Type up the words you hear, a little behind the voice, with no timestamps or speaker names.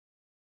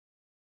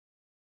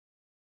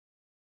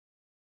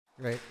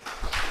Great.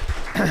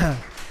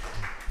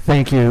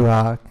 Thank you.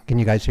 Can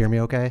you guys hear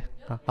me okay?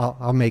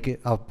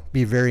 I'll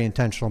be very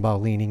intentional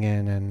about leaning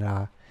in,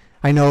 and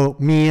I know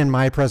me and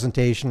my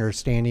presentation are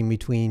standing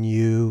between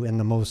you and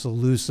the most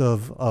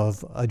elusive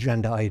of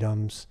agenda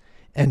items,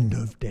 end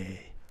of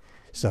day.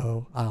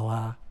 So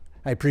I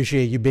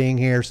appreciate you being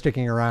here,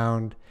 sticking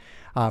around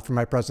for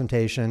my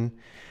presentation.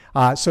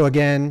 So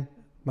again,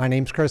 my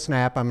name's Chris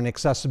Knapp. I'm an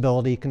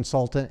accessibility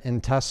consultant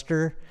and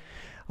tester.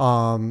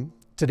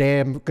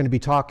 Today I'm going to be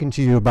talking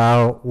to you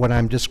about what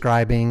I'm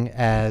describing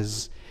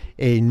as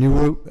a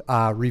new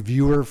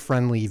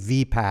reviewer-friendly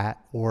VPAT,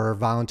 or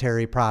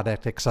Voluntary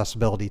Product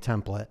Accessibility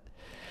Template.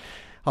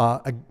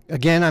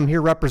 Again, I'm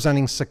here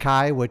representing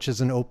Sakai, which is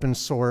an open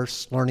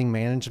source learning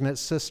management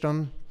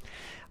system.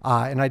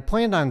 And I'd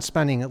planned on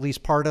spending at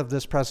least part of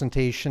this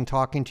presentation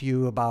talking to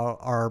you about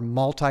our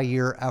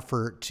multi-year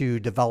effort to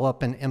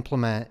develop and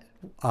implement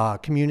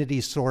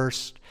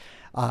community-sourced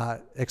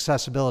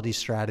accessibility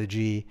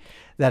strategy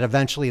that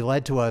eventually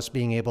led to us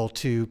being able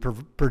to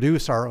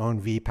produce our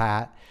own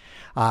VPAT.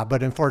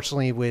 But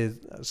unfortunately,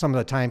 with some of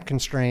the time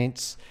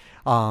constraints,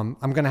 I'm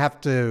going to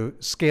have to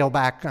scale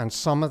back on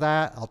some of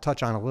that. I'll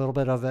touch on a little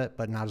bit of it,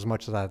 but not as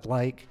much as I'd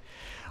like.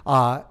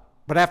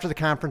 But after the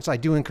conference, I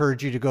do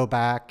encourage you to go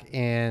back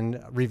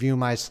and review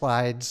my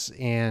slides,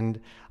 and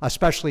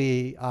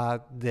especially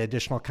the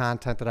additional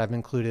content that I've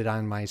included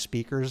on my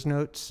speaker's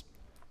notes.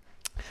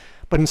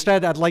 But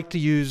instead, I'd like to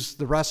use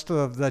the rest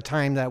of the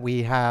time that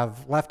we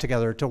have left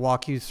together to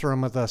walk you through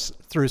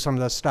some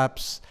of the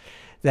steps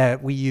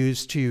that we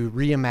use to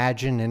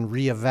reimagine and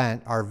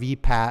reinvent our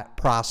VPAT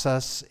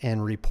process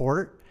and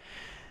report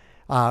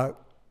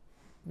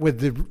with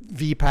the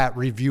VPAT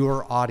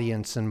reviewer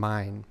audience in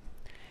mind.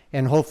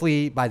 And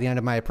hopefully by the end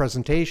of my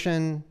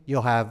presentation,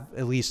 you'll have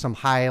at least some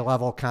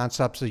high-level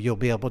concepts that you'll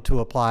be able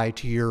to apply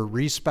to your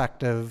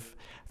respective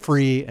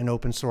free and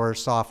open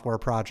source software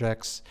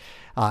projects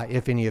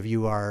if any of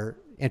you are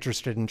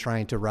interested in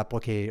trying to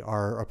replicate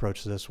our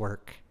approach to this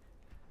work.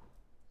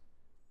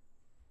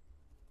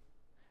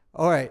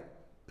 All right,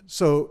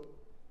 so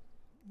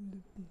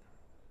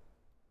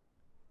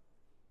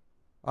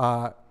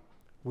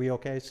we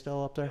okay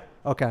still up there?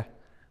 Okay,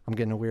 I'm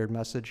getting a weird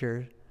message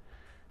here.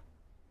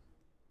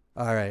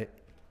 All right.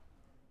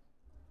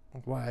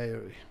 Why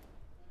are we?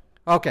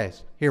 Okay,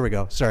 here we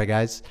go. Sorry,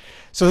 guys.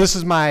 So this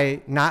is my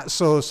not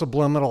so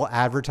subliminal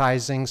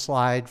advertising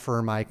slide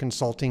for my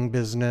consulting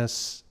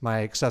business,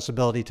 my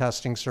accessibility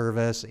testing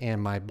service,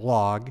 and my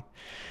blog.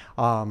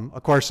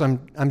 Of course,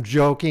 I'm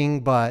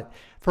joking, but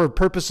for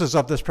purposes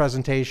of this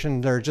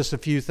presentation, there are just a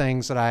few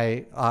things that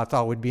I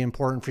thought would be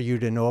important for you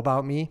to know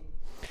about me.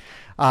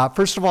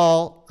 First of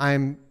all,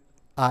 I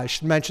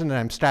should mention that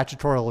I'm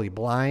statutorily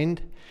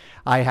blind.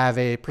 I have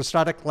a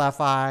prosthetic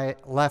left eye,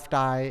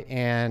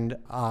 and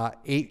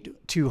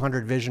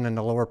 8/200 vision in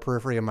the lower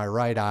periphery of my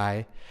right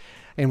eye.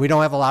 And we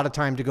don't have a lot of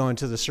time to go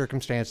into the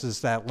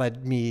circumstances that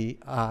led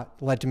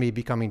to me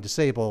becoming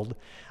disabled.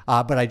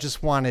 But I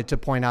just wanted to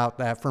point out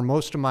that for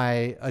most of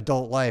my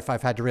adult life,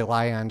 I've had to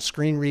rely on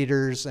screen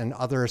readers and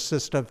other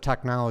assistive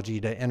technology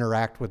to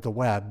interact with the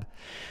web,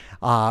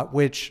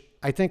 which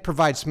I think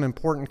provides some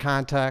important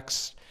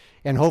context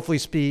and hopefully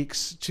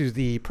speaks to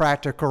the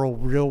practical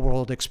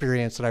real-world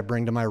experience that I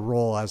bring to my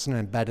role as an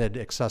embedded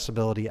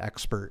accessibility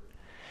expert.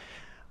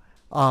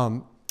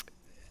 And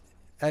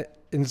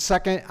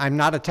second, I'm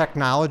not a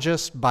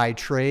technologist by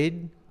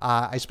trade.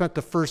 I spent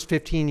the first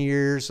 15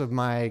 years of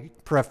my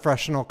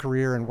professional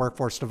career in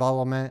workforce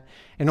development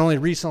and only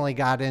recently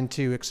got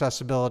into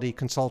accessibility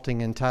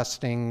consulting and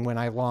testing when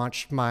I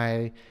launched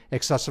my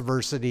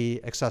Accessiversity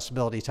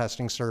accessibility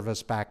testing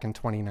service back in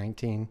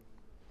 2019.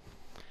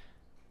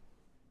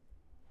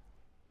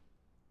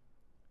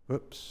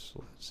 Whoops,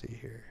 let's see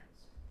here.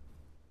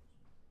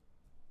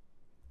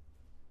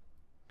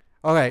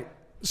 All right,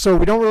 so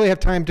we don't really have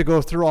time to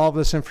go through all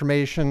this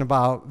information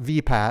about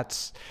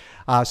VPATs.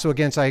 So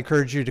again, I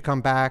encourage you to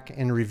come back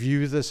and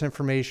review this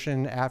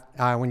information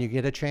when you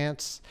get a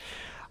chance.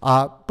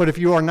 But if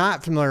you are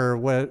not familiar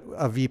with what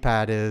a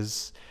VPAT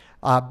is,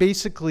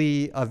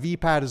 basically a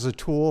VPAT is a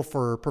tool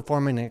for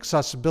performing an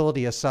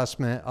accessibility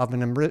assessment of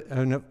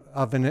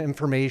an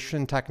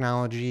information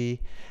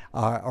technology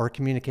or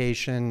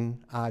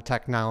communication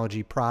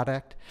technology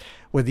product,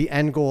 with the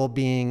end goal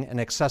being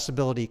an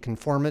accessibility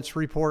conformance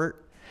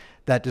report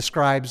that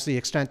describes the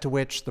extent to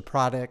which the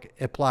product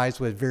applies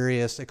with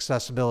various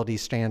accessibility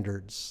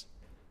standards.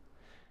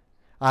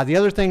 The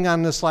other thing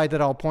on this slide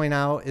that I'll point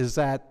out is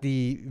that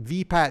the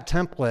VPAT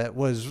template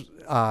was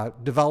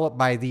developed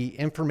by the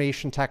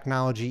Information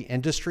Technology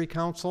Industry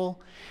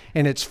Council,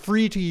 and it's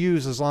free to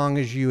use as long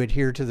as you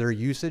adhere to their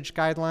usage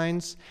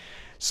guidelines.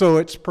 So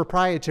it's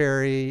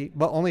proprietary,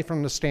 but only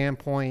from the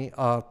standpoint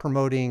of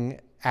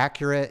promoting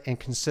accurate and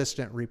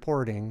consistent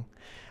reporting,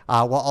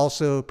 while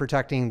also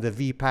protecting the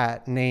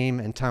VPAT name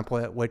and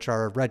template, which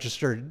are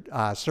registered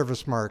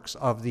service marks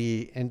of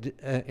the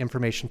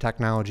Information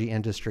Technology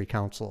Industry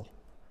Council.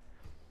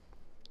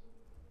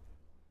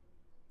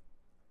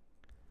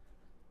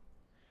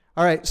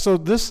 All right, so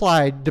this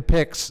slide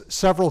depicts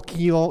several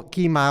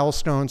key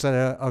milestones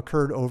that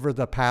occurred over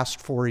the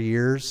past 4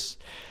 years.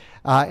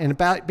 And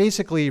it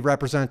basically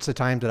represents the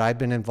time that I've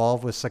been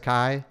involved with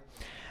Sakai.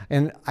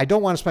 And I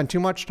don't want to spend too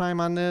much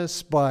time on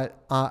this,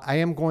 but I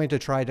am going to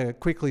try to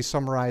quickly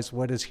summarize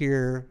what is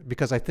here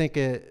because I think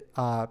it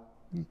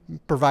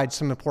provides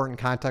some important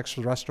context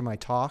for the rest of my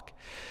talk.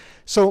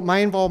 So my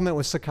involvement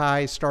with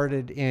Sakai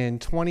started in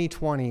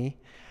 2020.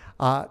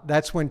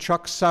 That's when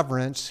Chuck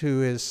Severance,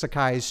 who is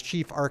Sakai's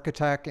chief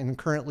architect and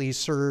currently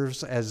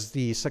serves as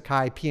the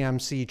Sakai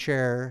PMC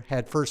chair,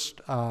 had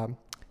first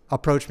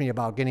approached me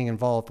about getting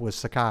involved with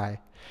Sakai.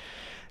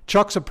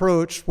 Chuck's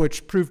approach,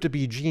 which proved to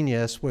be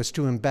genius, was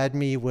to embed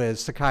me with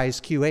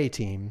Sakai's QA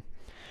team,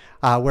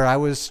 where I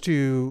was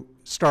to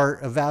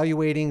start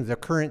evaluating the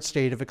current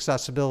state of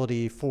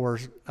accessibility for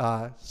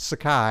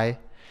Sakai,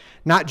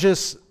 not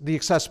just the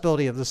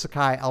accessibility of the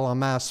Sakai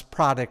LMS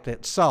product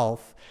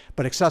itself,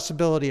 but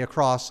accessibility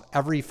across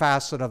every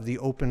facet of the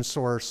open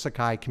source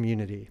Sakai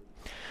community.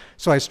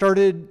 So I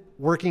started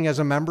working as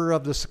a member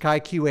of the Sakai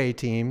QA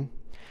team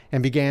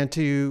and began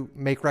to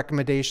make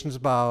recommendations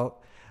about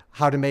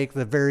how to make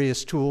the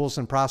various tools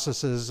and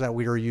processes that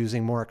we were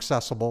using more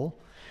accessible.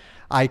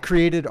 I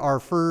created our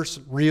first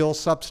real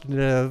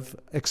substantive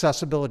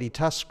accessibility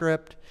test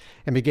script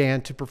and began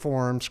to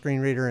perform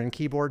screen reader and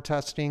keyboard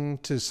testing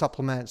to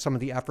supplement some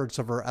of the efforts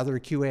of our other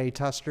QA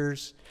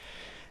testers.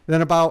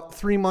 Then about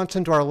 3 months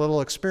into our little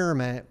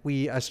experiment,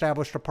 we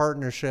established a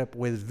partnership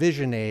with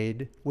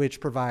VisionAid, which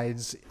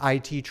provides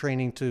IT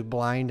training to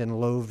blind and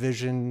low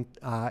vision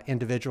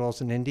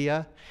individuals in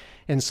India.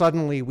 And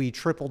suddenly we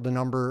tripled the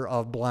number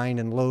of blind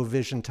and low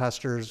vision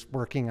testers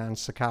working on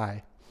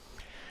Sakai.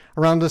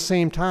 Around the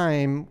same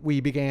time,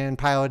 we began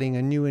piloting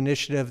a new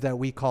initiative that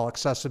we call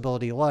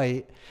Accessibility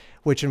Lite,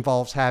 which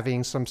involves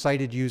having some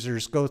sighted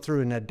users go through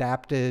an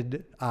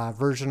adapted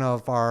version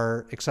of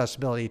our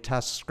accessibility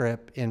test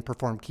script and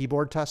perform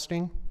keyboard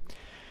testing.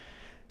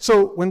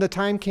 So when the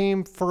time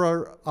came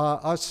for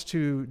us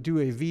to do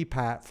a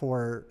VPAT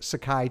for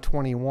Sakai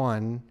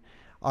 21,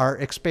 our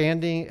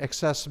expanding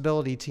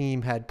accessibility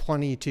team had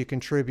plenty to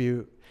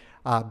contribute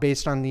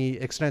based on the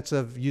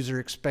extensive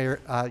user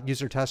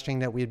testing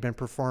that we had been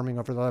performing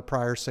over the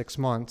prior 6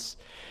 months.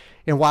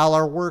 And while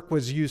our work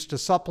was used to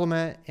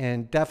supplement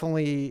and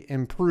definitely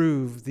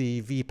improve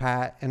the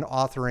VPAT and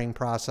authoring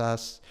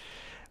process,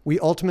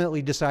 we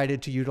ultimately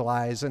decided to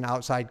utilize an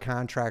outside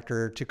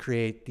contractor to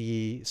create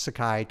the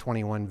Sakai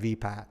 21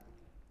 VPAT.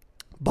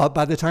 But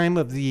by the time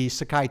of the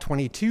Sakai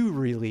 22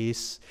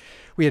 release,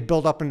 we had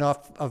built up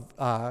enough of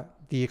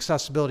the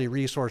accessibility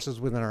resources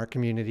within our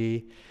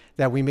community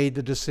that we made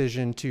the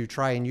decision to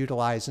try and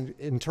utilize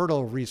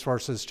internal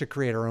resources to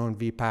create our own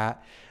VPAT,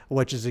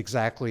 which is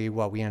exactly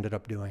what we ended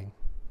up doing.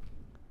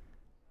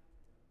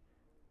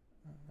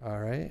 All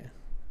right.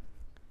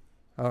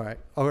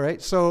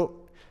 So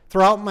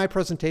throughout my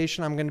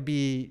presentation, I'm going to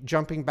be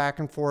jumping back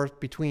and forth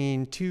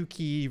between two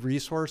key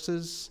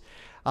resources,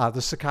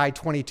 the Sakai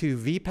 22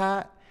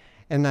 VPAT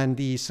and then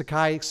the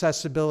Sakai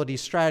accessibility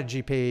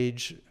strategy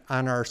page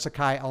on our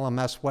Sakai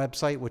LMS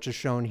website, which is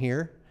shown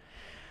here.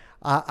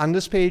 On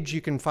this page,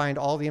 you can find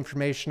all the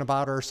information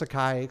about our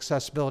Sakai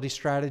accessibility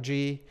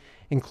strategy,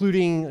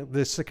 including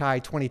the Sakai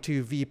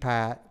 22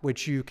 VPAT,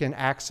 which you can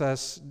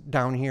access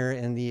down here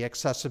in the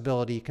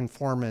accessibility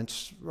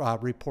conformance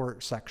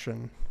report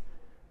section.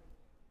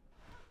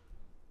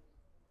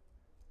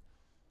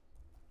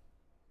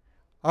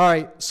 All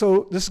right,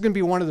 so this is going to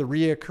be one of the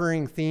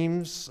reoccurring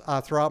themes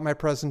throughout my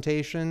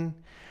presentation.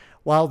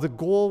 While the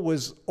goal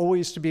was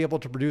always to be able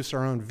to produce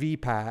our own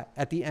VPAT,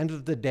 at the end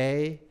of the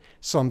day,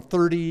 some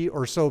 30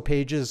 or so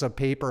pages of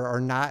paper are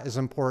not as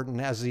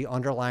important as the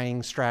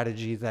underlying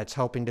strategy that's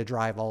helping to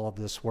drive all of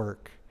this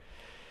work.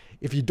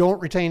 If you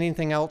don't retain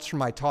anything else from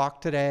my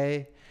talk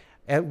today,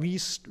 at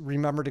least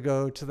remember to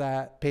go to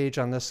that page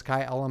on the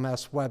Sakai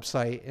LMS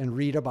website and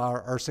read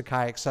about our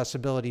Sakai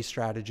accessibility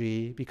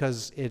strategy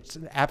because it's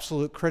an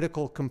absolute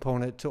critical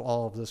component to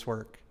all of this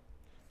work.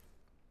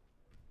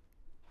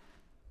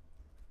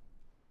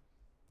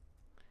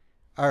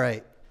 All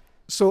right.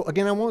 So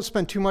again, I won't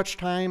spend too much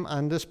time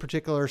on this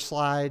particular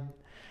slide,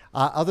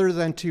 other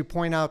than to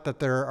point out that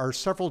there are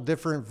several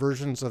different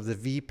versions of the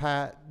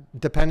VPAT,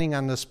 depending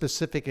on the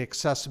specific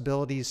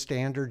accessibility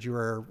standard you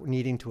are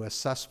needing to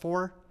assess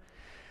for.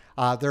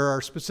 There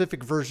are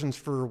specific versions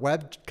for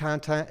web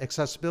content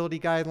accessibility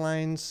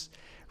guidelines,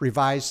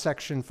 revised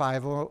Section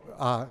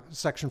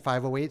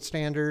 508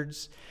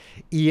 standards,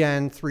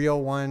 EN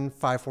 301,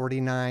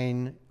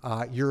 549,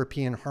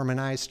 European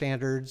harmonized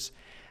standards.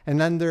 And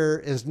then there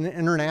is an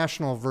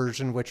international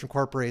version which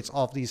incorporates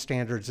all of these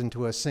standards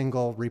into a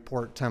single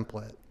report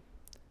template.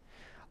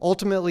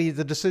 Ultimately,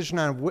 the decision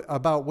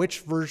about which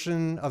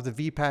version of the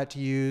VPAT to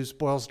use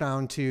boils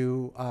down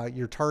to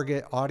your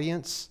target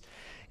audience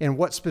and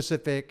what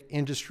specific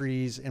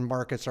industries and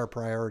markets are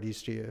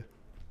priorities to you.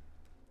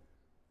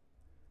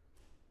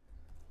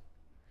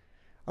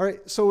 All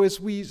right, so as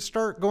we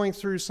start going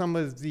through some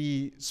of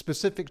the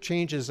specific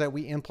changes that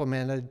we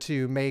implemented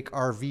to make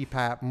our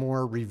VPAT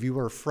more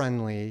reviewer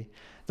friendly,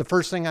 The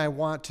first thing I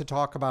want to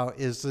talk about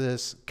is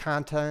this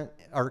content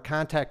or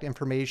contact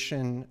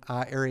information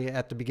area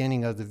at the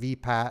beginning of the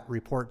VPAT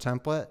report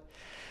template.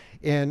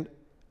 And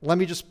let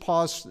me just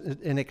pause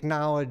and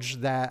acknowledge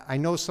that I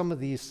know some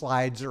of these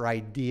slides are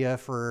ideal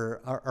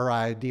for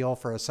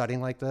a setting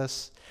like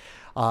this.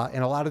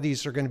 And a lot of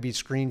these are going to be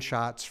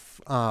screenshots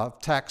of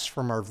text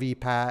from our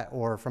VPAT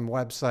or from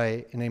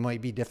website, and they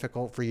might be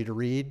difficult for you to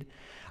read.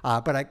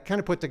 But I kind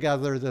of put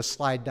together this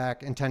slide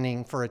deck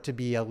intending for it to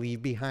be a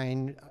leave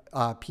behind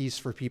piece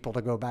for people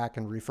to go back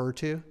and refer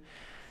to.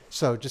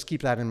 So just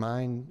keep that in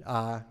mind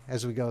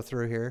as we go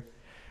through here.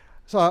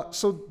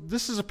 So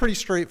this is a pretty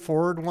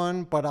straightforward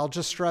one, but I'll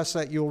just stress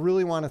that you'll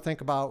really want to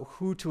think about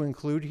who to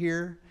include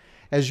here,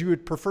 as you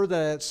would prefer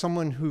that it's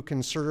someone who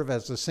can serve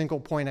as a single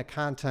point of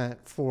content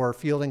for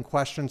fielding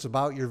questions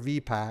about your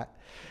VPAT,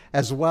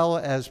 as well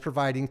as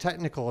providing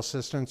technical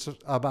assistance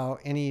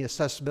about any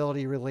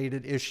accessibility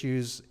related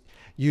issues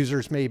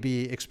users may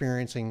be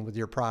experiencing with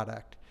your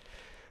product.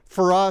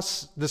 For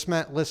us, this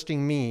meant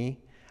listing me,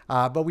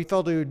 but we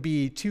felt it would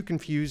be too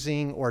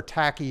confusing or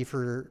tacky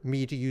for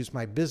me to use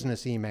my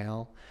business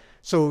email.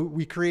 So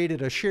we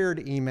created a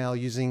shared email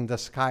using the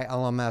Sakai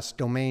LMS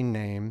domain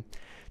name,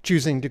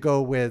 choosing to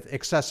go with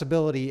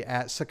accessibility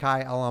at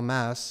Sakai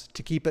LMS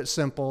to keep it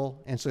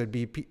simple and so it'd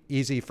be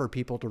easy for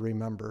people to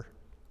remember.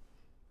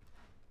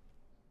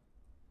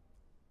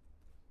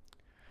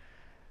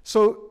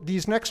 So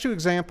these next two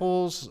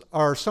examples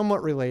are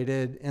somewhat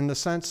related in the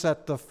sense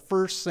that the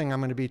first thing I'm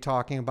going to be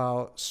talking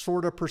about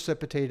sort of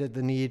precipitated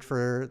the need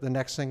for the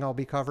next thing I'll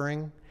be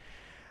covering.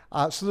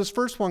 So this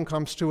first one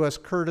comes to us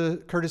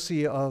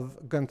courtesy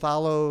of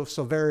Gonzalo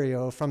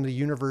Silverio from the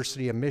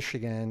University of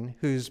Michigan,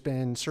 who's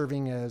been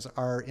serving as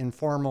our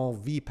informal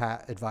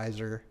VPAT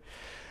advisor.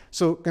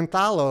 So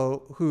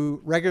Gonzalo,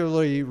 who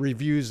regularly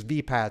reviews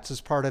VPATs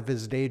as part of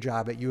his day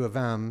job at U of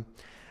M,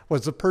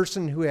 was the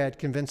person who had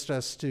convinced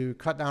us to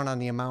cut down on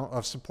the amount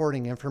of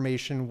supporting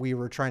information we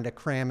were trying to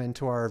cram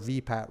into our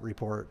VPAT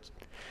report,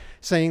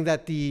 saying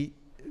that the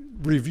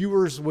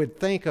reviewers would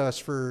thank us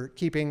for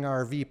keeping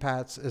our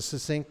VPATs as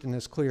succinct and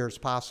as clear as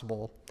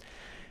possible.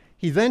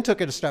 He then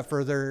took it a step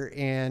further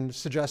and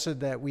suggested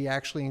that we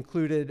actually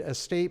included a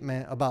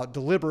statement about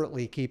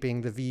deliberately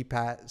keeping the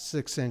VPAT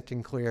succinct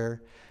and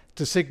clear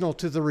to signal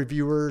to the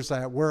reviewers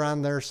that we're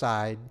on their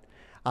side,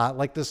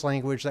 like this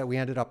language that we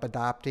ended up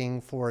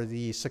adopting for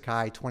the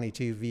Sakai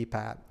 22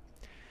 VPAT.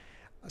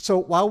 So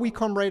while we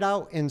come right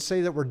out and say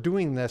that we're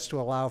doing this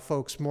to allow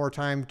folks more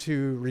time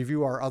to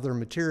review our other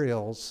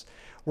materials,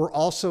 we're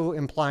also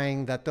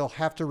implying that they'll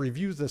have to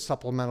review the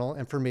supplemental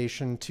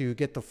information to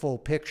get the full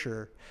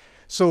picture.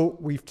 So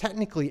we've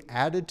technically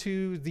added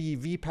to the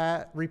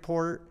VPAT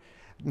report,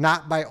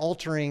 not by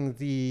altering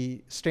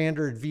the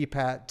standard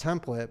VPAT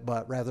template,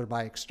 but rather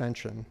by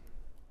extension.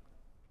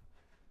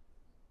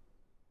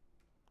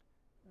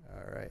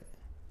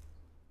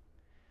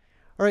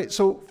 All right,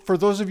 so for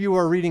those of you who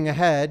are reading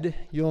ahead,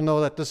 you'll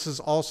know that this is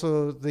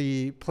also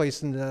the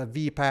place in the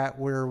VPAT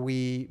where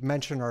we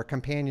mention our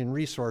companion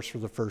resource for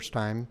the first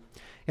time.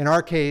 In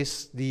our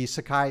case, the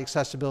Sakai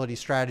Accessibility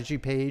Strategy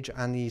page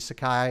on the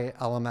Sakai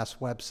LMS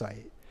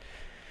website.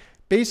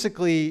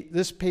 Basically,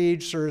 this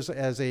page serves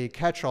as a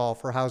catch-all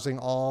for housing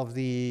all of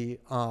the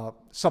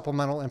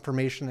supplemental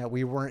information that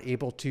we weren't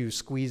able to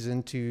squeeze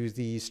into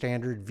the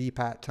standard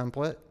VPAT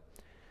template.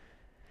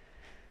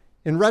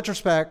 In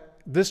retrospect,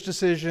 this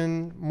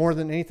decision, more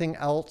than anything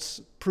else,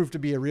 proved to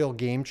be a real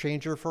game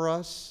changer for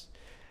us.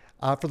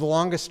 For the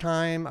longest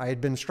time, I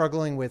had been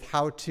struggling with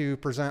how to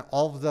present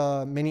all of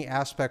the many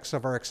aspects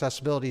of our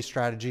accessibility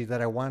strategy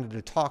that I wanted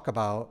to talk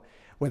about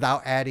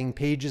without adding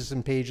pages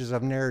and pages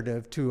of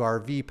narrative to our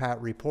VPAT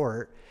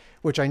report,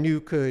 which I knew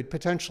could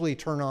potentially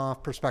turn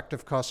off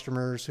prospective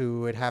customers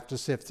who would have to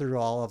sift through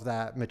all of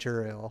that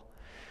material.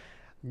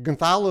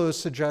 Gonzalo's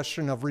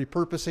suggestion of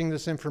repurposing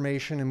this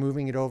information and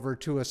moving it over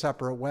to a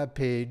separate web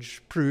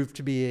page proved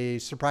to be a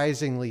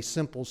surprisingly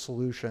simple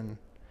solution.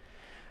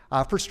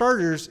 For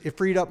starters, it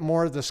freed up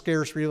more of the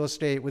scarce real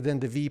estate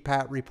within the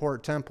VPAT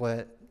report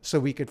template so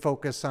we could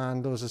focus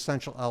on those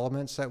essential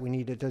elements that we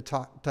needed to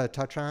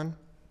touch on.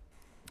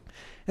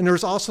 And there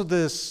was also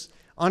this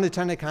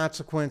unintended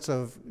consequence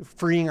of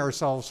freeing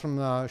ourselves from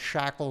the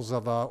shackles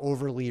of an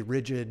overly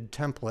rigid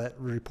template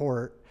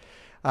report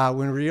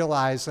when we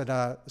realized that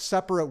a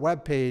separate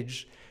web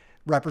page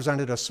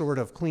represented a sort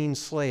of clean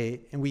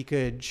slate, and we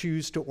could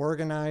choose to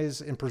organize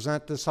and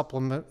present the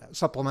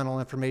supplemental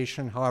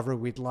information however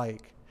we'd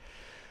like.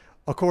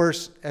 Of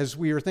course, as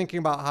we were thinking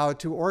about how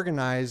to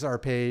organize our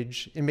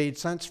page, it made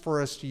sense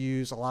for us to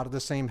use a lot of the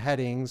same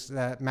headings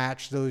that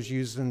match those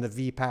used in the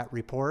VPAT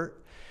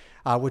report,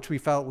 which we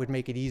felt would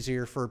make it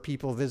easier for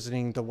people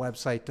visiting the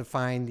website to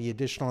find the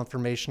additional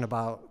information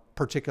about a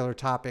particular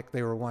topic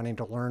they were wanting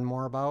to learn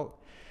more about.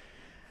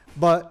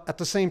 But at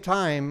the same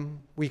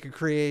time, we could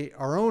create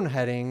our own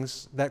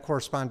headings that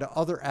correspond to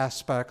other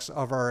aspects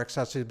of our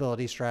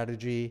accessibility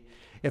strategy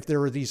if there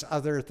were these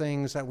other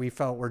things that we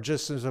felt were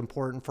just as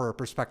important for a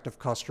prospective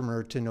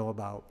customer to know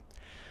about.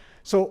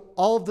 So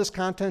all of this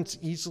content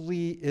is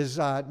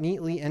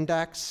neatly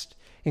indexed,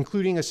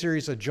 including a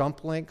series of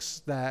jump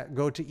links that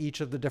go to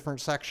each of the different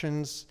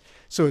sections.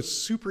 So it's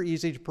super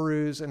easy to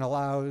peruse and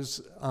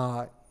allows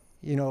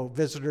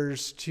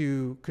visitors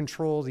to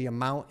control the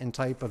amount and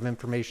type of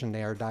information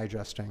they are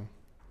digesting.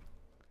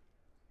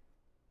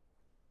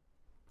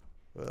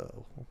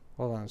 Whoa,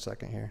 hold on a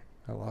second here.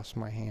 I lost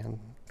my hand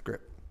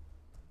grip.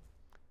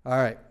 All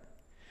right.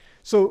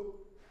 So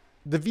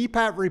the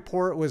VPAT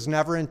report was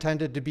never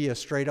intended to be a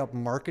straight up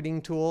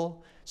marketing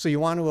tool. So you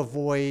want to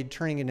avoid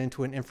turning it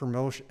into an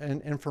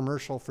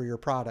infomercial for your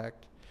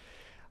product.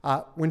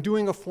 When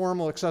doing a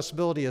formal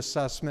accessibility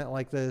assessment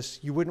like this,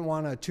 you wouldn't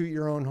want to toot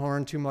your own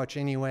horn too much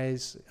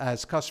anyways,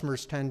 as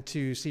customers tend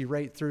to see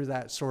right through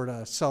that sort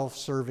of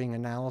self-serving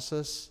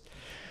analysis.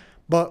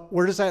 But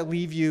where does that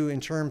leave you in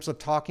terms of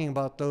talking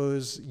about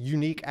those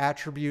unique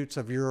attributes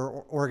of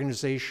your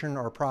organization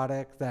or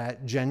product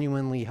that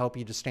genuinely help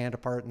you to stand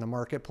apart in the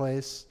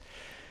marketplace,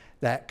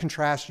 that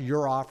contrast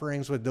your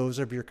offerings with those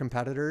of your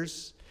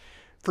competitors?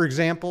 For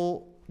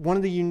example, one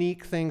of the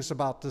unique things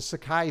about the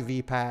Sakai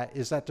VPAT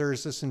is that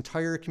there's this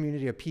entire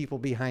community of people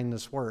behind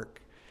this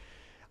work.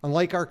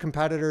 Unlike our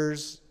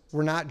competitors,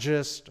 we're not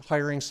just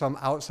hiring some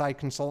outside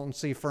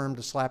consultancy firm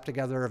to slap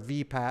together a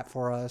VPAT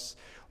for us,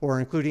 or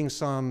including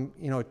some,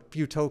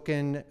 few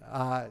token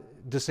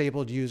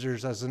disabled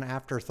users as an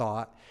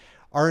afterthought.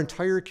 Our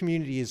entire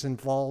community is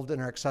involved in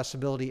our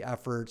accessibility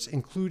efforts,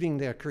 including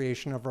the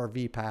creation of our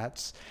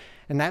VPATs.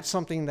 And that's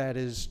something that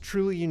is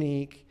truly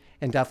unique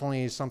and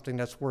definitely something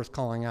that's worth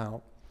calling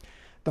out.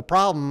 The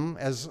problem,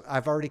 as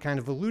I've already kind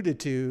of alluded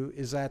to,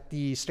 is that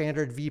the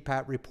standard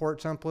VPAT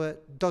report template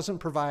doesn't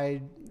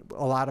provide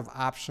a lot of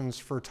options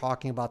for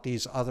talking about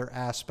these other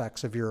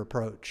aspects of your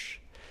approach.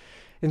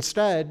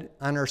 Instead,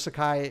 on our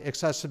Sakai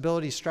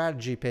accessibility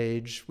strategy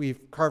page, we've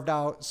carved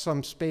out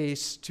some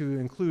space to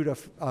include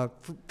a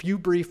few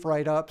brief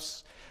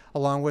write-ups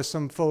along with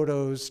some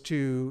photos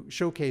to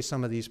showcase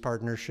some of these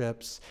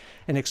partnerships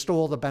and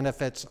extol the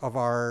benefits of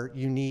our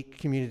unique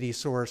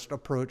community-sourced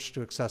approach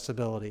to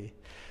accessibility.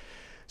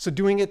 So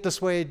doing it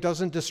this way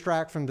doesn't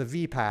distract from the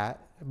VPAT,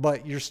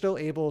 but you're still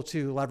able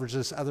to leverage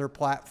this other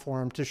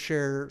platform to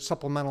share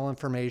supplemental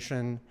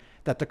information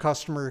that the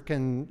customer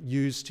can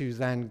use to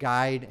then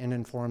guide and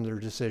inform their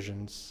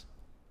decisions.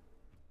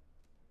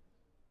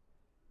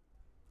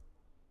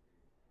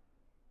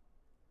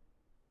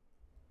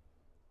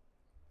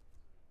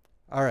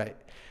 All right.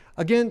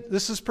 Again,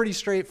 this is pretty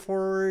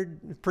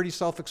straightforward, pretty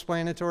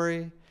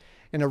self-explanatory,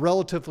 and a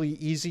relatively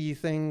easy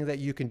thing that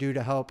you can do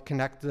to help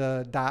connect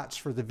the dots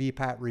for the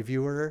VPAT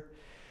reviewer.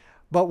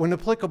 But when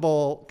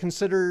applicable,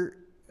 consider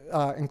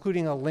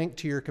including a link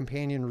to your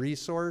companion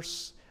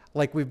resource,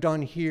 like we've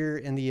done here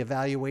in the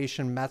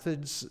evaluation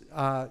methods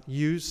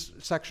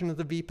used section of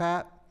the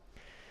VPAT.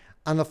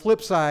 On the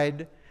flip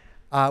side,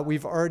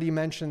 we've already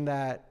mentioned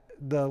that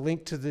the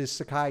link to the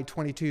Sakai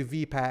 22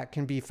 VPAT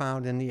can be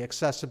found in the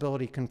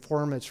accessibility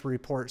conformance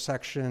report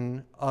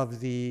section of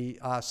the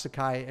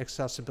Sakai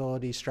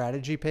accessibility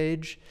strategy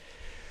page.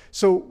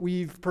 So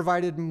we've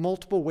provided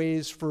multiple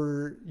ways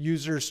for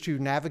users to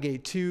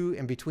navigate to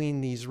and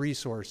between these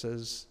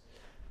resources.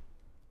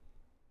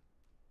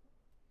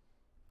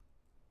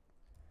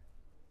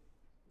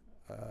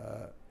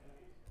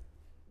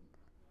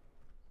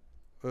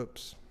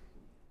 Oops.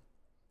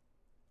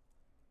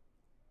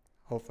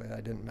 Hopefully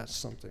I didn't miss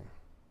something.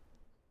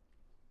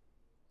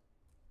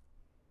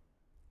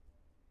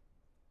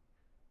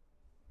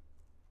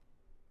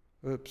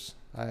 Oops,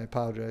 I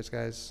apologize,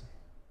 guys.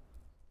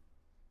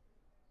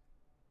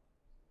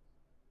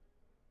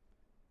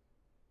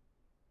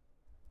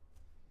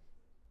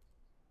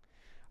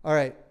 All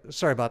right,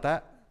 sorry about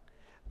that.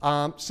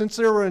 Since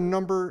there were a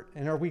number,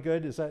 and are we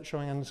good? Is that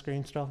showing on the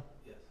screen still?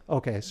 Yes.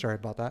 Okay, sorry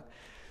about that.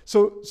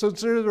 So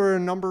there were a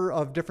number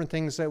of different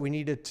things that we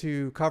needed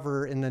to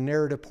cover in the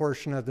narrative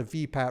portion of the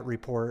VPAT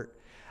report.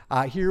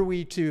 Here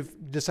we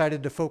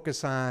decided to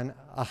focus on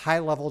a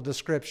high-level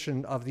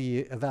description of the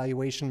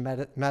evaluation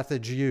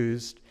methods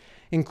used,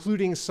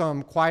 including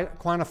some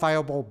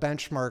quantifiable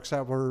benchmarks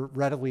that were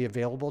readily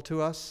available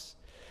to us.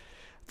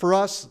 For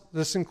us,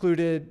 this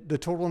included the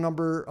total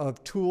number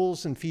of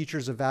tools and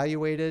features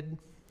evaluated,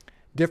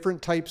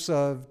 different types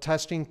of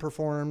testing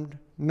performed,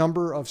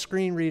 number of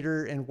screen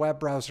reader and web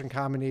browser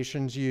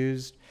combinations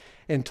used,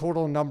 and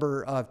total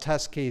number of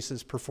test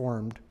cases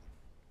performed.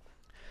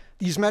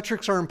 These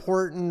metrics are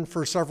important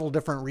for several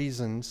different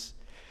reasons.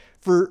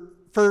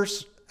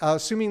 First,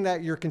 assuming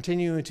that you're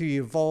continuing to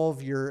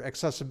evolve your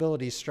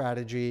accessibility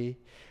strategy,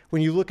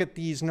 when you look at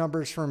these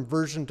numbers from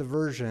version to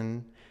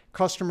version,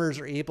 customers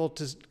are able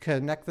to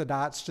connect the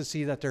dots to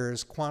see that there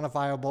is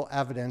quantifiable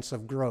evidence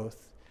of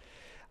growth.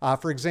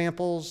 For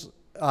examples,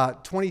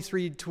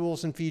 23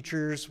 tools and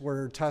features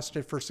were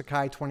tested for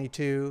Sakai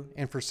 22,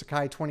 and for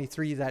Sakai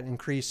 23 that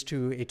increased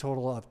to a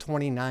total of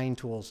 29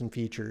 tools and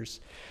features.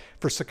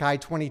 For Sakai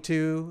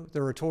 22,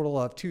 there were a total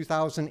of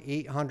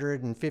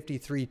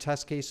 2,853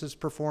 test cases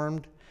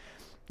performed,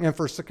 and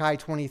for Sakai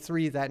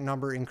 23 that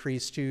number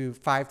increased to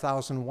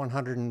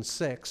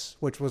 5,106,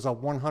 which was a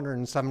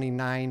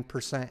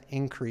 179%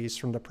 increase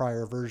from the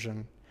prior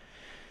version.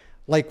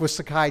 Like with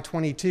Sakai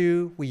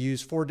 22, we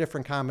use 4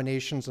 different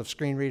combinations of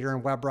screen reader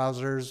and web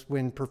browsers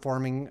when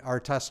performing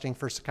our testing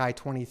for Sakai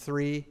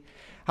 23.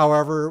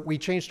 However, we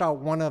changed out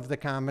one of the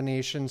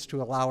combinations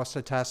to allow us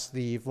to test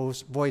the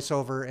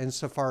VoiceOver and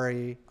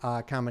Safari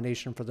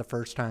combination for the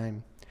first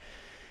time.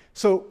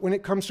 So when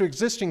it comes to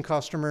existing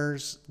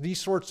customers, these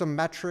sorts of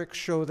metrics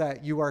show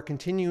that you are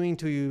continuing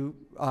to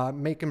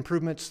make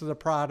improvements to the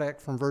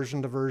product from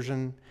version to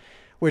version,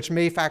 which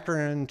may factor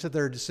into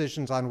their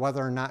decisions on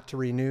whether or not to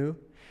renew.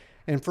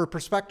 And for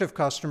prospective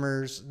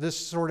customers, this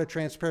sort of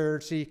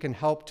transparency can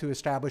help to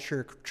establish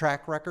your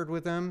track record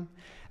with them,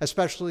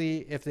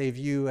 especially if they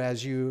view you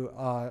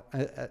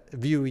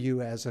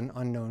as an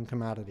unknown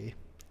commodity.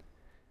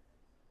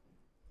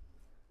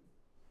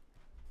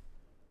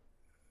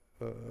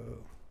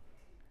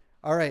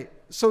 All right,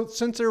 so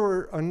since there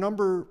were a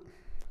number,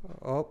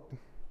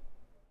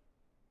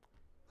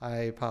 I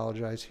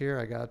apologize here,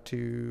 I got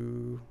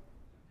to,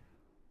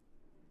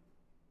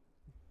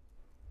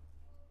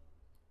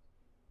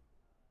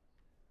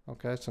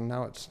 okay, so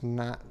now it's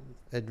not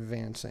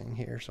advancing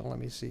here, so let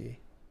me see.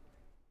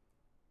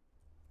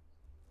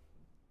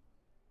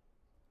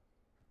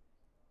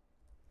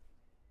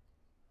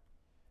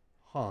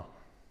 Huh.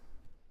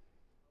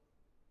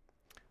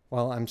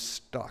 Well, I'm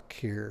stuck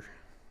here.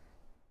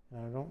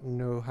 I don't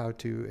know how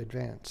to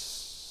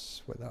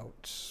advance without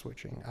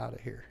switching out of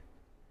here.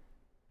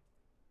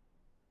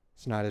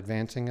 It's not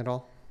advancing at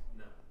all?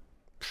 No.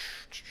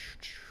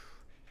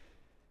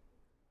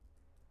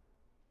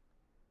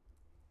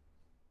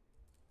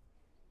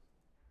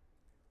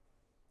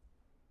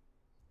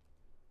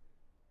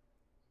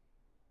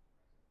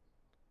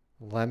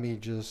 Let me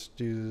just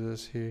do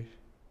this here.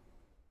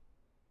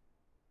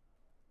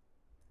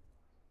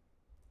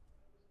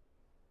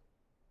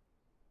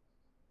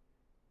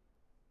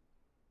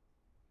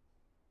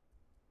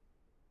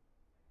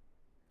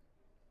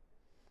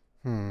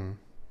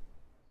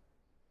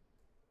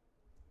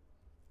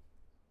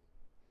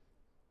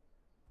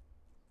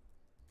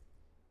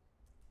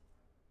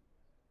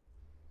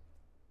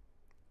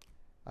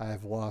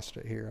 I've lost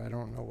it here. I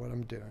don't know what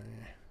I'm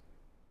doing.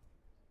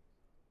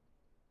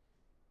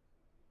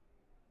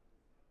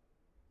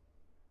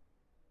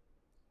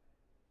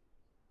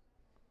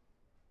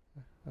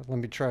 Let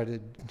me try to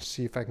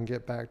see if I can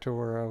get back to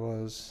where I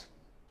was.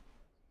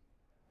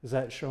 Is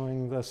that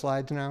showing the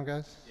slides now,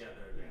 guys? Yeah,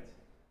 they're advancing.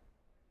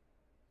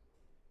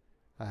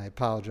 I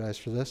apologize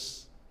for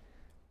this.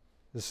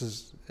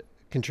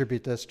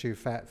 Contribute this to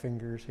fat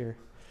fingers here.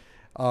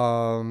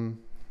 Let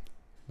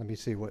me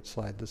see what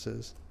slide this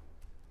is.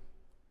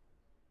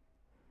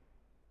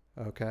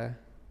 Okay.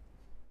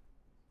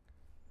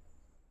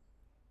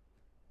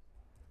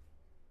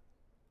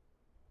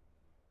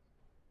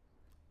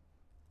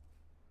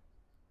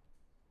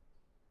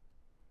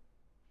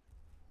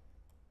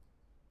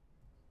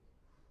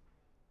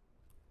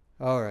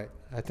 All right,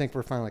 I think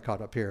we're finally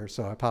caught up here,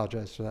 so I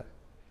apologize for that.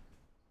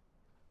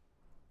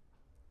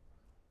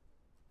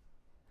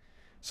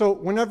 So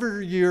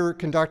whenever you're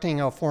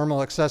conducting a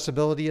formal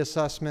accessibility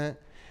assessment,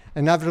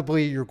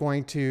 inevitably you're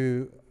going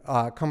to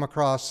come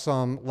across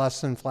some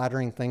less than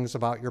flattering things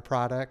about your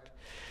product.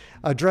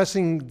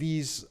 Addressing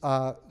these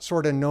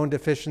sort of known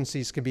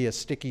deficiencies can be a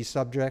sticky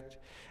subject,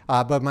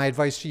 but my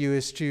advice to you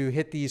is to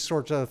hit these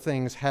sorts of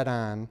things head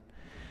on.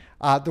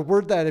 The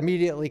word that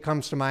immediately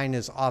comes to mind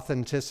is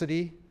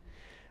authenticity.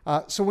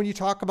 So when you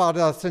talk about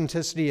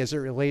authenticity as it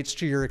relates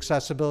to your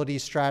accessibility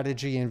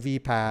strategy in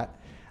VPAT,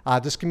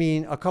 this can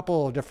mean a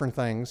couple of different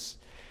things.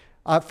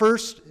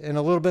 First, and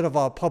a little bit of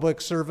a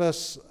public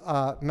service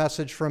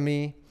message from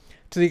me,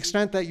 to the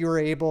extent that you're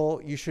able,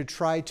 you should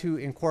try to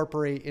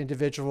incorporate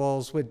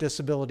individuals with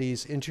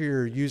disabilities into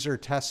your user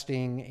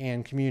testing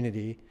and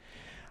community.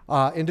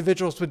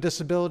 Individuals with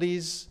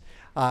disabilities,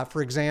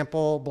 for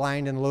example,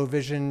 blind and low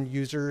vision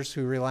users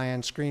who rely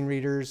on screen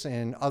readers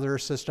and other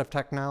assistive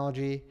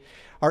technology,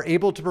 are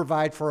able to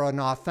provide for an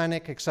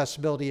authentic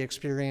accessibility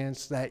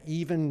experience that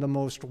even the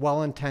most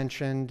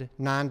well-intentioned,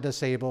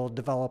 non-disabled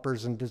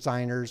developers and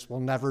designers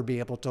will never be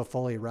able to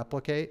fully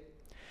replicate.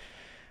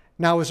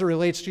 Now, as it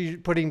relates to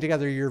putting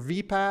together your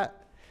VPAT,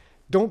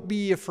 don't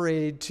be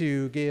afraid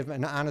to give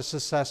an honest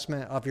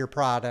assessment of your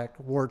product,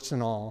 warts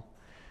and all.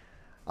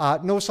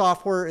 No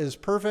software is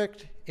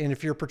perfect, and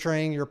if you're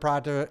portraying your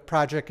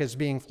project as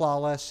being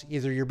flawless,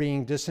 either you're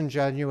being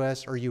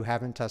disingenuous or you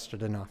haven't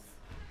tested enough.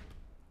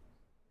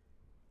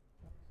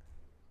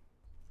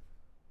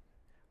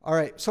 All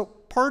right, so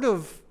part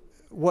of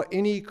what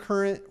any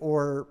current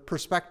or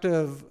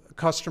prospective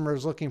customer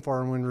is looking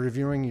for when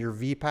reviewing your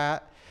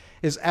VPAT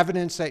is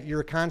evidence that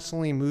you're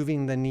constantly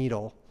moving the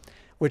needle,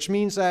 which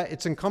means that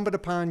it's incumbent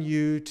upon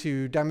you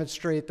to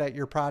demonstrate that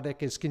your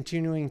product is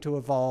continuing to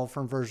evolve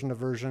from version to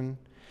version,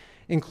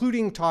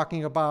 including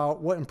talking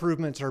about what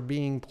improvements are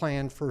being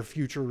planned for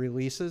future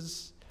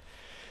releases.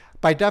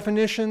 By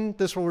definition,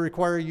 this will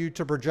require you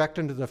to project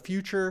into the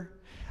future,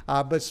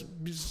 but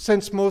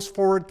since most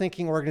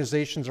forward-thinking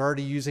organizations are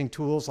already using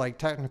tools like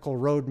technical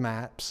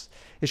roadmaps,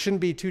 it shouldn't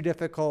be too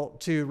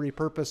difficult to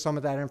repurpose some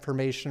of that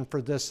information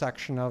for this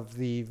section of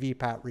the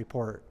VPAT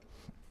report.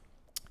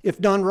 If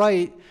done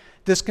right,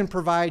 this can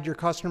provide your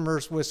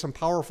customers with some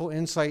powerful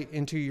insight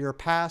into your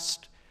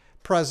past,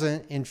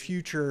 present, and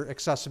future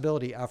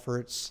accessibility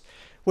efforts,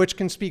 which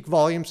can speak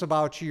volumes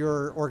about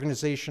your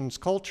organization's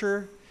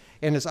culture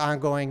and its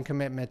ongoing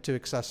commitment to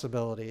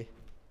accessibility.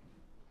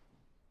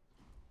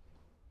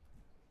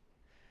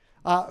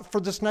 For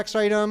this next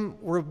item,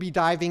 we'll be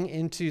diving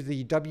into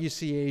the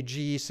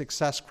WCAG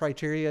success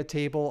criteria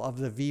table of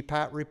the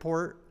VPAT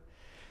report.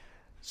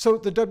 So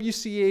the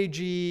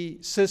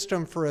WCAG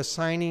system for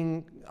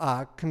assigning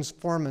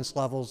conformance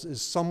levels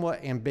is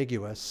somewhat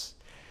ambiguous.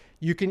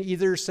 You can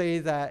either say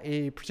that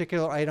a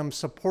particular item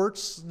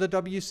supports the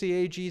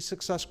WCAG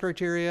success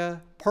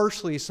criteria,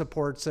 partially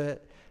supports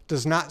it,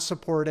 does not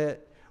support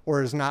it,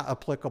 or is not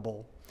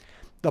applicable.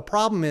 The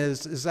problem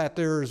is that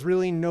there is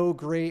really no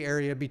gray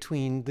area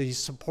between the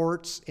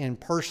supports and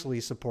partially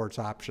supports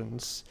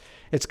options.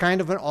 It's kind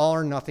of an all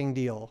or nothing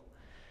deal.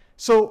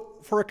 So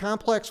for a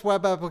complex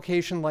web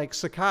application like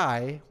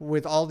Sakai,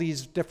 with all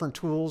these different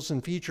tools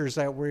and features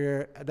that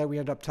we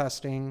end up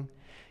testing,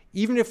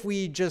 even if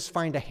we just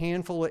find a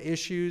handful of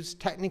issues,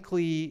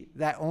 technically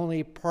that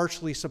only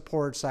partially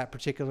supports that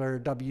particular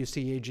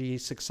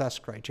WCAG success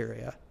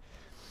criteria.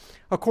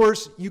 Of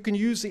course, you can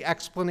use the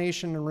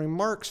explanation and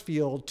remarks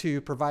field to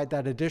provide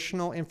that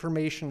additional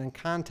information and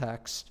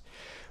context,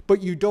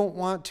 but you don't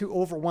want to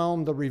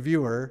overwhelm the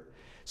reviewer,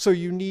 so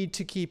you need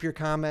to keep your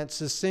comments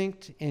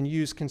succinct and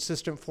use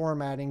consistent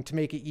formatting to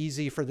make it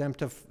easy for them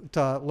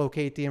to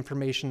locate the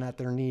information that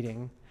they're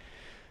needing.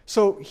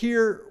 So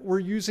here we're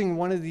using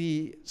one of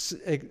the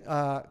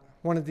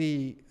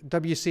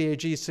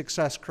WCAG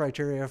success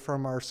criteria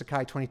from our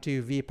Sakai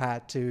 22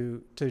 VPAT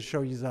to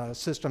show you the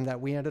system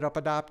that we ended up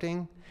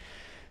adopting.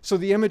 So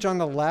the image on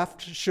the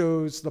left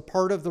shows the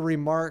part of the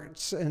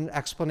remarks and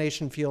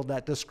explanation field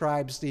that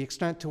describes the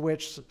extent to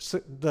which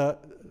the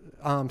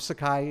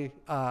Sakai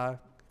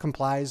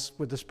complies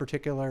with this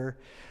particular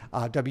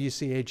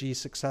WCAG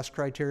success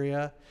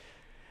criteria,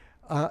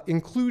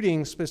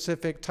 including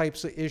specific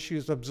types of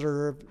issues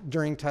observed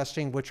during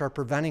testing which are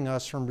preventing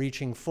us from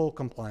reaching full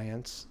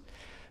compliance.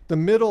 The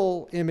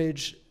middle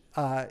image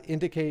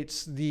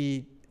indicates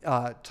the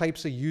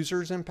types of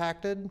users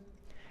impacted.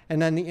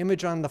 And then the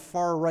image on the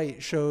far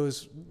right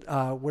shows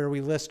where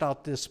we list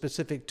out the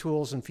specific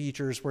tools and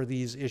features where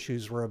these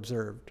issues were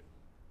observed.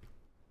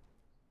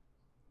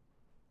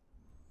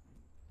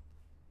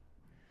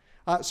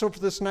 So for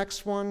this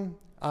next one,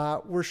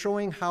 we're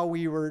showing how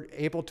we were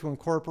able to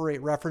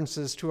incorporate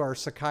references to our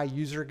Sakai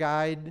user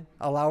guide,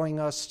 allowing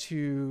us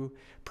to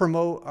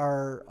promote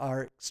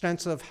our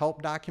extensive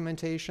help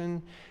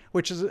documentation,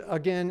 which is,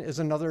 again, is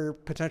another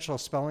potential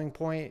selling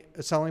point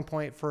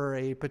for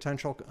a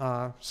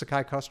potential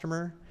Sakai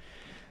customer.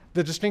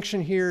 The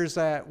distinction here is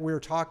that we're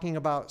talking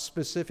about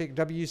specific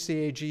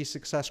WCAG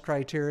success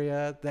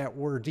criteria that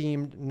were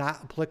deemed not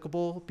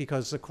applicable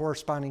because the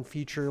corresponding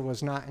feature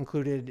was not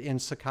included in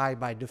Sakai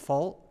by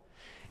default,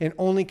 and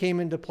only came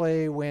into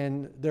play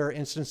when there are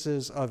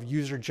instances of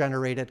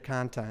user-generated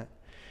content.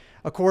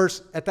 Of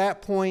course, at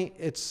that point,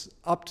 it's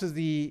up to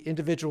the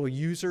individual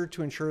user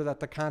to ensure that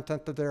the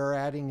content that they're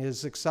adding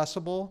is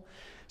accessible.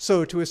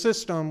 So to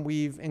assist them,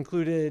 we've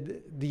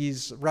included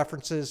these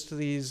references to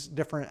these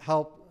different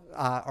help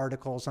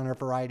articles on a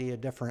variety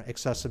of different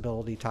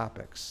accessibility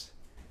topics.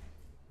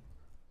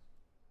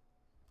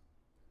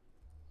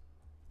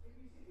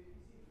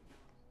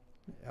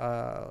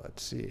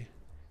 Let's see.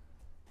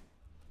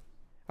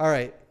 All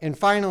right, and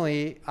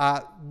finally,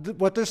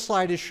 what this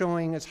slide is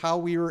showing is how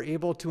we were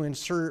able to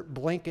insert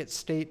blanket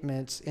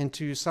statements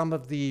into some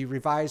of the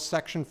revised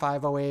Section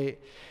 508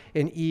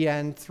 and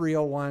EN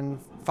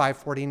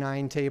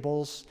 301-549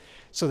 tables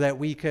so that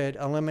we could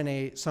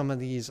eliminate some of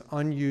these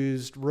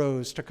unused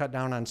rows to cut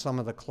down on some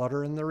of the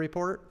clutter in the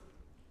report.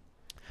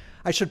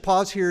 I should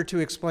pause here to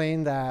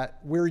explain that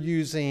we're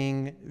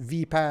using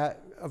VPAT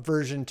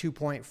version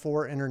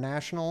 2.4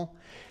 International,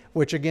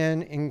 which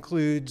again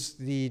includes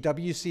the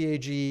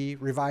WCAG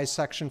revised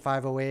Section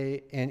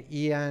 508 and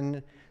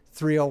EN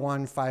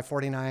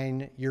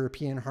 301-549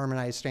 European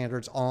Harmonized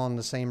Standards all in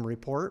the same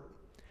report.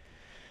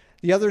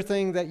 The other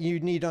thing that you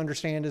need to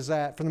understand is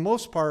that for the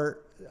most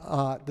part,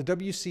 the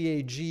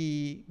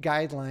WCAG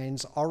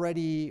guidelines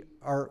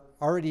are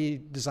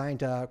already designed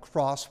to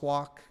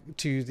crosswalk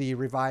to the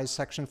revised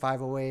Section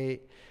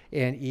 508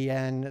 and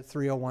EN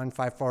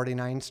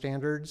 301-549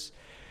 standards.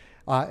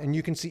 And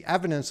you can see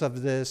evidence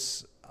of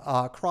this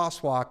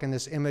crosswalk in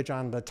this image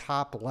on the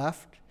top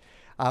left,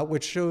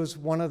 which shows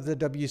one of the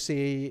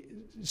WCAG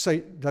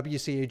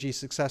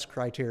success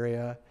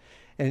criteria.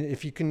 And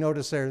if you can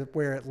notice there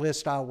where it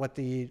lists out what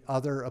the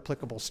other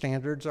applicable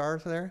standards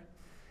are there.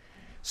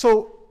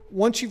 So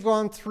once you've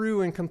gone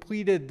through and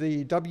completed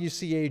the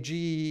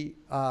WCAG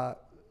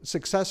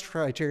success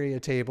criteria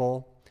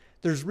table,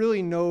 there's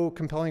really no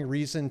compelling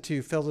reason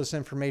to fill this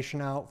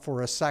information out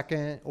for a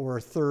second or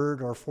a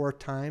third or fourth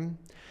time,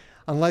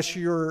 unless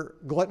you're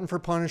glutton for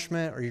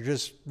punishment or you're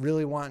just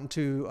really wanting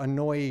to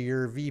annoy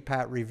your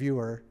VPAT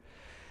reviewer.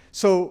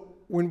 So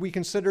when we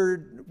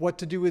considered what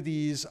to do with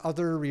these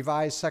other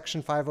revised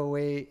Section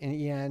 508 and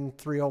EN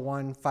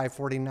 301,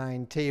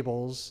 549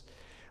 tables,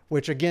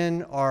 which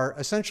again are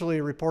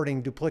essentially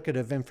reporting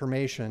duplicative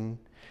information,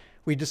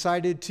 we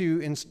decided to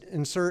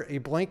insert a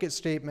blanket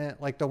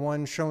statement like the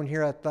one shown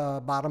here at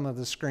the bottom of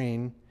the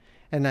screen,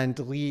 and then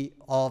delete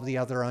all of the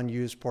other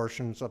unused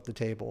portions of the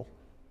table.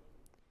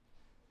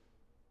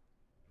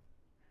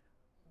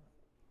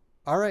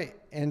 All right,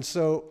 and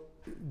so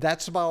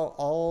that's about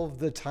all of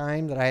the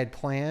time that I had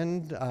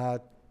planned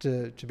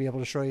to be able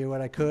to show you what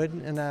I could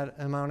in that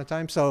amount of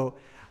time. So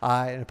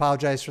I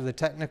apologize for the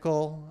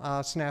technical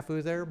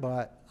snafu there,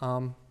 but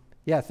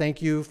yeah,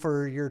 thank you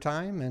for your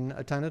time and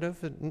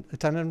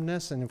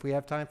attentiveness. And if we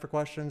have time for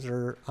questions,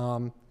 or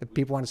if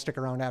people want to stick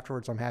around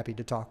afterwards, I'm happy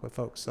to talk with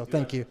folks. So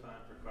thank you. Time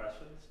for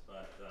questions,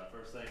 but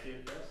first, thank you,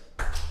 Chris.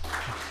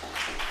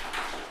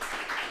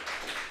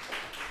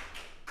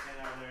 And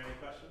are there any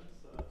questions?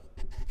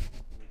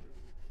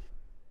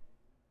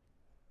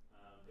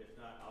 If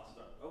not, I'll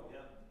start. Oh,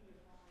 yeah.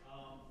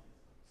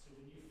 So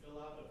when you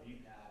fill out a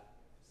VPAT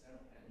and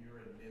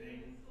you're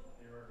admitting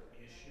there are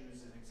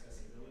issues in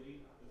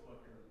accessibility with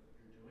what you're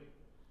doing,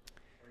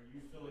 are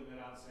you filling that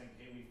out saying,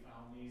 hey, we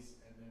found these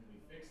and then we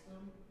fixed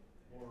them?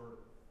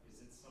 Or is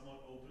it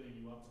somewhat opening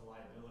you up to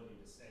liability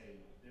to say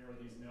there are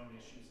these known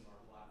issues in our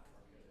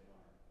platform, here they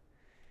are?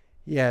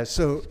 Yeah,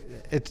 so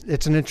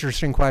it's an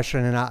interesting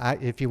question,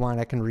 and if you want,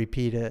 I can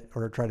repeat it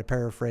or try to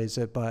paraphrase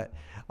it, but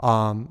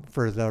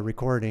for the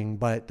recording.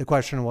 But the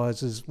question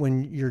is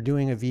when you're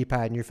doing a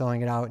VPAT and you're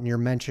filling it out and you're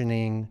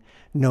mentioning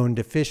known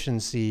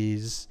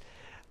deficiencies,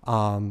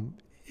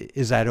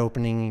 is that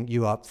opening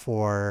you up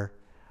for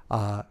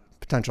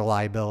potential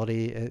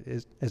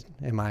liability?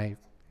 Am I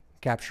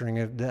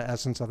capturing the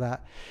essence of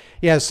that?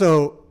 Yeah,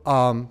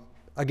 so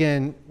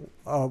again,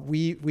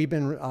 we've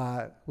been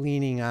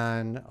leaning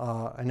on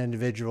an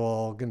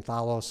individual,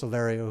 Gonzalo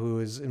Solerio, who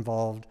is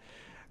involved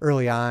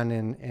early on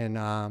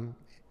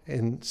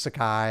in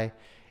Sakai,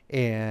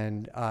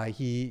 and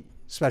he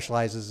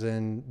specializes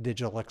in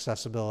digital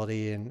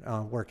accessibility and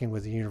working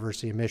with the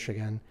University of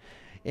Michigan.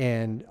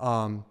 And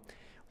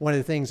one of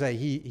the things that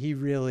he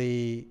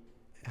really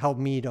helped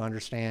me to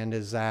understand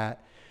is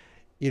that,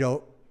 you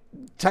know,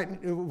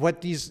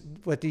 what these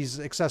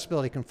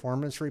accessibility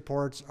conformance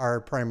reports are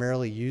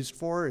primarily used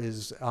for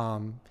is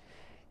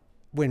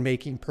when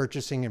making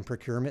purchasing and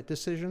procurement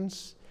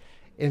decisions.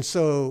 And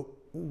so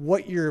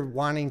what you're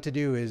wanting to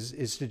do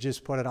is to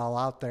just put it all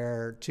out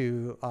there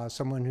to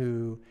someone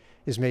who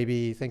is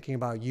maybe thinking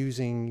about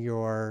using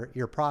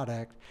your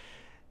product,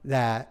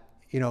 that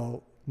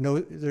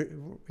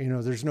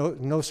there's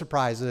no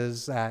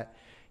surprises, that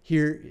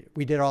here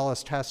we did all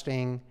this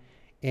testing,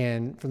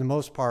 and for the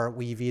most part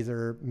we've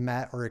either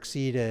met or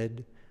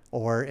exceeded,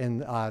 or in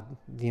the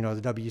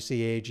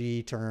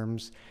WCAG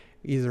terms,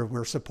 either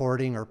we're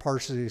supporting or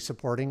partially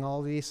supporting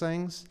all these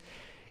things.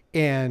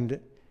 And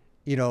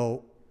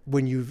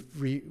when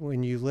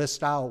you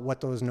list out what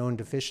those known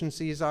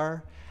deficiencies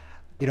are,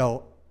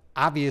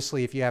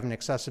 obviously if you have an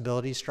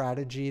accessibility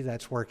strategy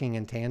that's working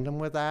in tandem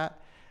with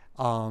that,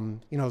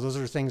 those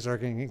are things that are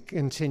going to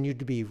continue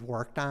to be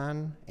worked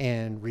on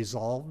and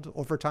resolved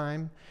over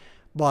time.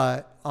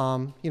 But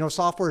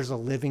software is a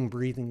living,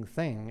 breathing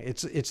thing.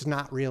 It's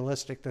not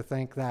realistic to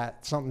think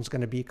that something's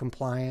going to be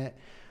compliant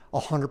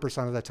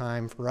 100% of the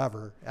time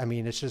forever. I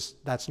mean,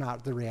 that's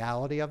not the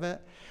reality of it.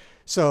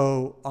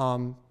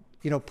 So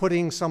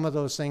putting some of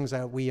those things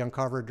that we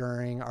uncovered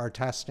during our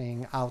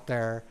testing out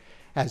there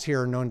as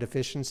here are known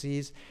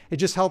deficiencies, it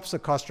just helps the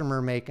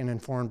customer make an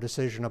informed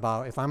decision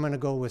about, if I'm going to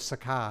go with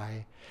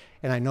Sakai,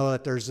 and I know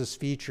that there's this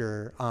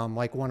feature,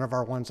 like one of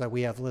our ones that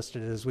we have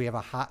listed is we have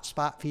a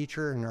hotspot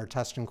feature in our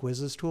test and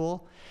quizzes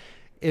tool,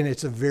 and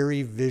it's a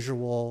very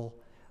visual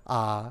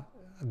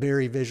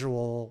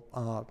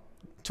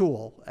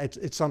tool.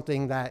 It's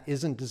something that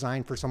isn't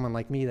designed for someone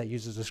like me that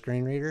uses a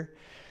screen reader,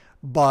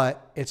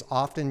 but it's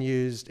often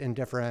used in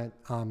different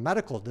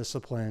medical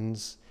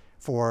disciplines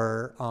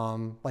for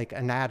like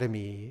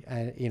anatomy,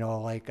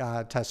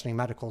 and testing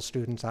medical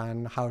students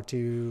on how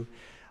to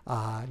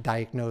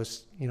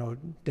diagnose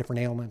different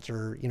ailments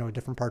or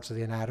different parts of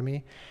the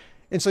anatomy.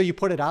 And so you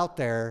put it out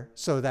there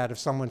so that if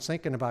someone's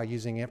thinking about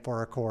using it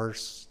for a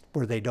course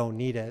where they don't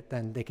need it,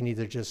 then they can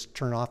either just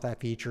turn off that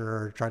feature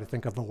or try to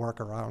think of a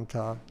workaround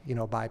to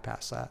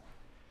bypass that.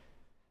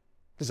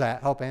 Does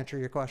that help answer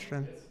your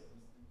question? Yes.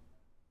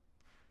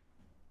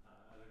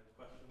 Other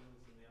questions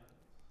in the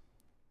audience?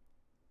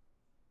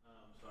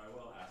 So I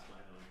will ask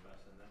my own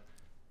question then.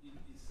 You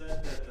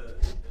said that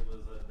it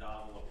was a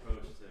novel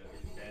approach to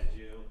embed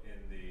you in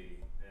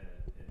the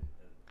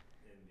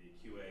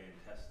QA and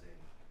testing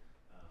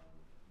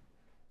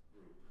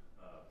group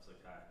of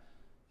Sakai.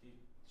 Can you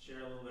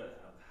share a little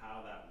bit of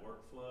how that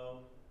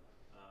workflow,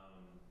 how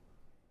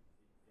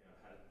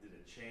did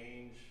it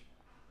change?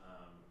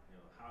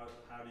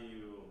 How do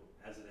you,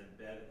 as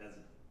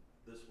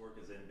this work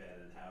is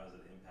embedded, how has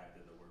it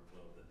impacted the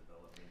workflow of the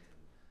development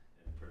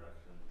and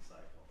production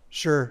cycle?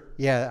 Sure.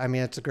 Yeah. I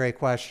mean, it's a great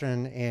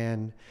question.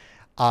 And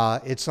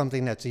It's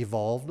something that's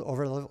evolved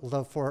over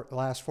the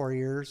last 4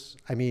 years.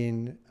 I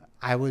mean,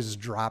 I was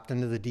dropped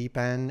into the deep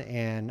end,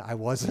 and I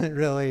wasn't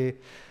really,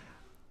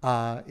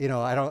 you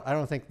know, I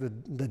don't think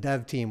the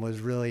dev team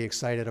was really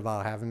excited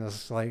about having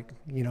this, like,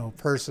 you know,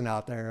 person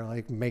out there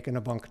like making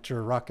a bunch of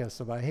ruckus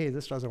about, hey,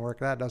 this doesn't work,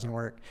 that doesn't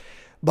work.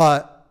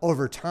 But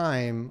over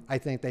time, I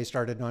think they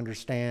started to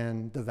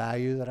understand the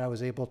value that I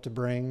was able to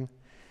bring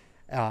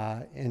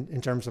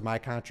in terms of my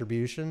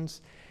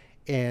contributions.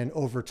 And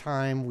over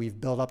time, we've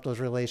built up those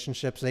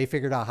relationships. They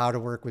figured out how to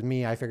work with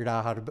me. I figured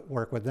out how to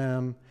work with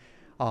them.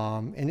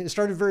 And it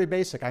started very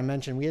basic. I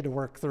mentioned we had to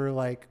work through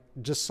like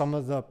just some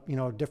of the, you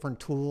know, different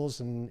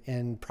tools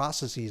and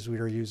processes we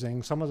were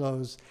using. Some of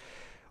those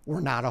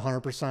were not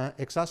 100%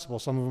 accessible.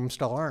 Some of them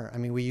still aren't. I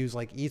mean, we use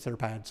like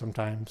Etherpad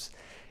sometimes,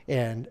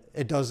 and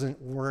it doesn't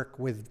work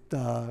with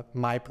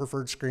my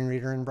preferred screen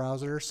reader and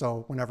browser.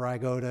 So whenever I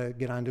go to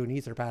get onto an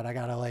Etherpad, I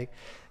gotta like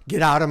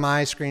get out of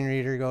my screen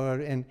reader,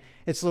 and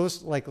it's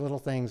those like little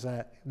things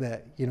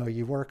that you know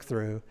you work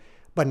through.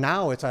 But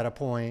now it's at a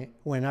point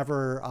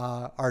whenever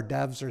our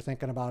devs are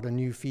thinking about a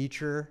new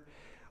feature,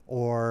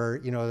 or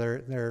you know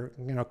they're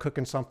you know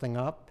cooking something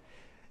up,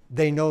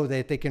 they know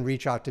that they can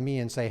reach out to me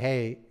and say,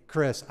 hey,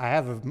 Chris, I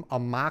have a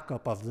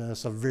mock-up of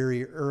this, a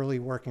very early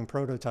working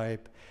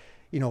prototype.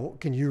 You know,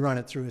 can you run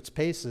it through its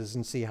paces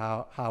and see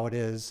how it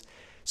is,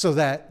 so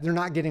that they're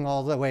not getting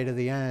all the way to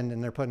the end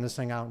and they're putting this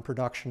thing out in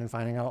production and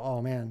finding out,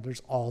 oh man,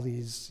 there's all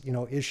these, you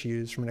know,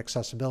 issues from an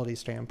accessibility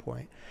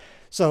standpoint.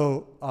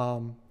 So,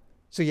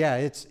 so yeah,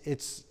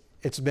 it's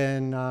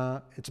been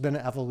an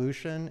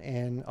evolution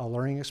and a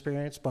learning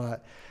experience,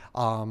 but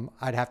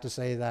I'd have to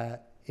say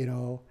that, you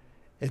know,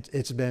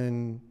 it's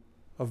been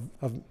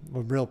a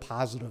real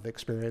positive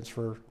experience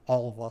for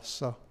all of us.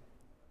 So.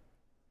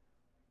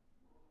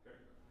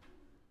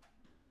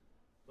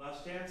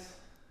 Last chance.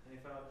 Any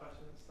final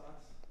questions,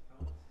 thoughts,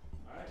 comments?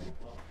 All right.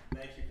 Well,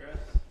 thank you, Chris.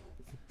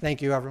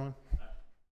 Thank you, everyone.